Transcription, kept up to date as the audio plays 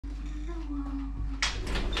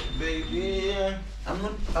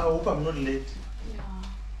I hope I'm not late. Yeah.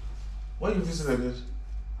 Why are you facing like that?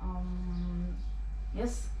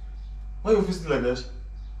 Yes. Why are you facing like that?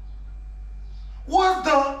 What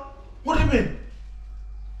do you mean?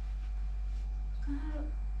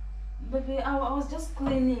 Baby, I was just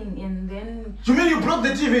cleaning and then... You mean you broke the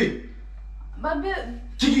TV? But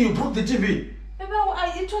Chiki, you broke the TV? Baby,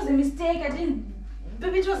 it was a mistake. I didn't...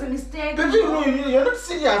 Baby, it was a mistake. Baby, no, you're not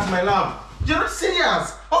serious, my love. You're not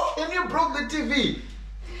serious. How can you broke the TV?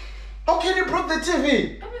 How can you broke the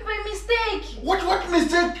TV? Baby, by mistake. What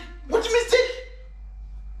mistake? What mistake?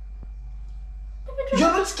 Baby,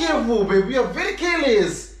 you're not careful, baby. You're very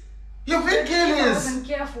careless. You're very careless. If I wasn't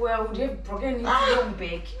careful, I would have broken into your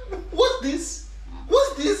back. What's this?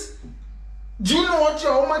 What's this? Do you know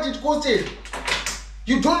how much it costed?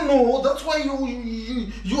 You don't know. That's why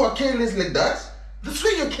you are careless like that. That's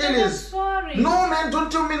why you're careless. I'm sorry. No, man, don't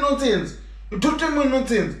tell me nonsense. You don't tell me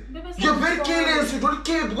nonsense. Baby, you're very careless. You don't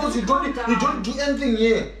care because you don't do anything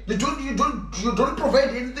here. You don't provide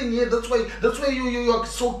anything here. That's why you are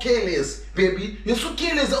so careless, baby. You're so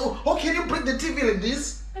careless. How can you break the TV like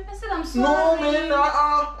this? Baby, I said I'm sorry. No, man.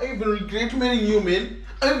 I even regret marrying you, man.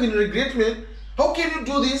 I even regret, man. How can you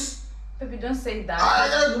do this? Baby, don't say that.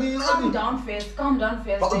 Calm down first. Calm down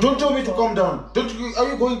first. Don't tell me to calm down. Are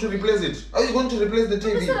you going to replace it? Are you going to replace the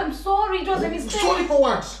TV? I said I'm sorry. It was a mistake. Sorry for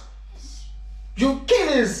what? You're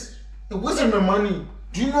careless. You're wasting my money.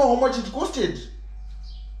 Do you know how much it costed?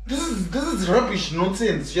 This is rubbish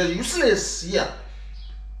nonsense. You're useless. Yeah.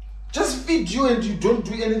 Just feed you and you don't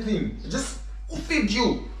do anything. Just feed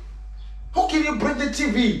you. How can you break the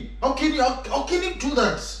TV? How can you do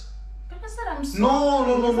that? I said I'm sorry.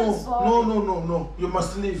 No. You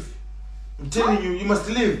must leave. I'm telling you must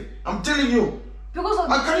leave. I'm telling you. Because of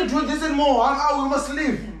I can't do this anymore. We must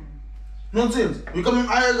leave. Nonsense. You come.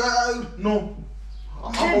 No.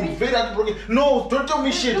 I'm very heartbroken. No, don't tell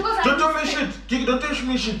me shit. Don't tell me shit. Kiki, don't tell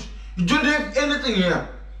me shit. You don't have anything here.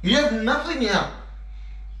 You have nothing here.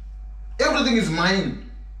 Everything is mine.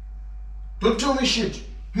 Don't tell me shit.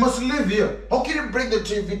 You must live here. How can you break the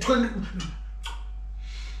TV?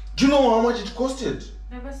 Do you know how much it costed?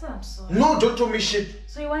 Baby, I said I'm sorry. No, don't tell me shit.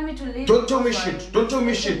 So you want me to leave? Don't tell me shit. Don't tell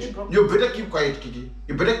me shit. You better keep quiet, Kiki.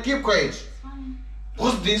 You better keep quiet. Fine.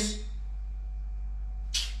 What's this?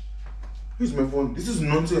 Here's my phone. This is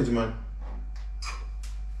nonsense, man.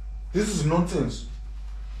 This is nonsense.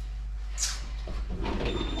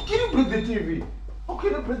 How can you break the TV? How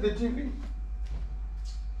can you break the TV?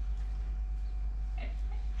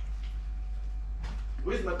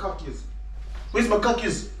 Where's my car keys? Where's my car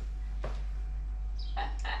keys?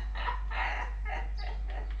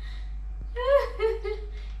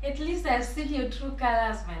 At least I've seen your true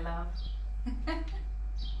colors, my love.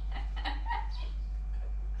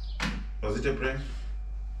 Was it a prank?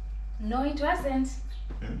 No, it wasn't.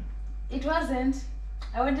 It wasn't.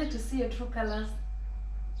 I wanted to see your true colors.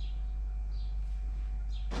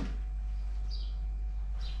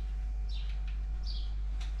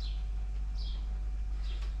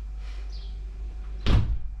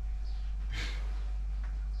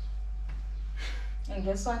 And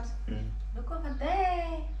guess what? Look over there,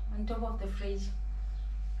 on top of the fridge.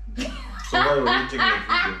 So why are you taking a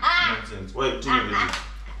video? Nonsense. Why are you taking a video?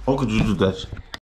 How could you do that?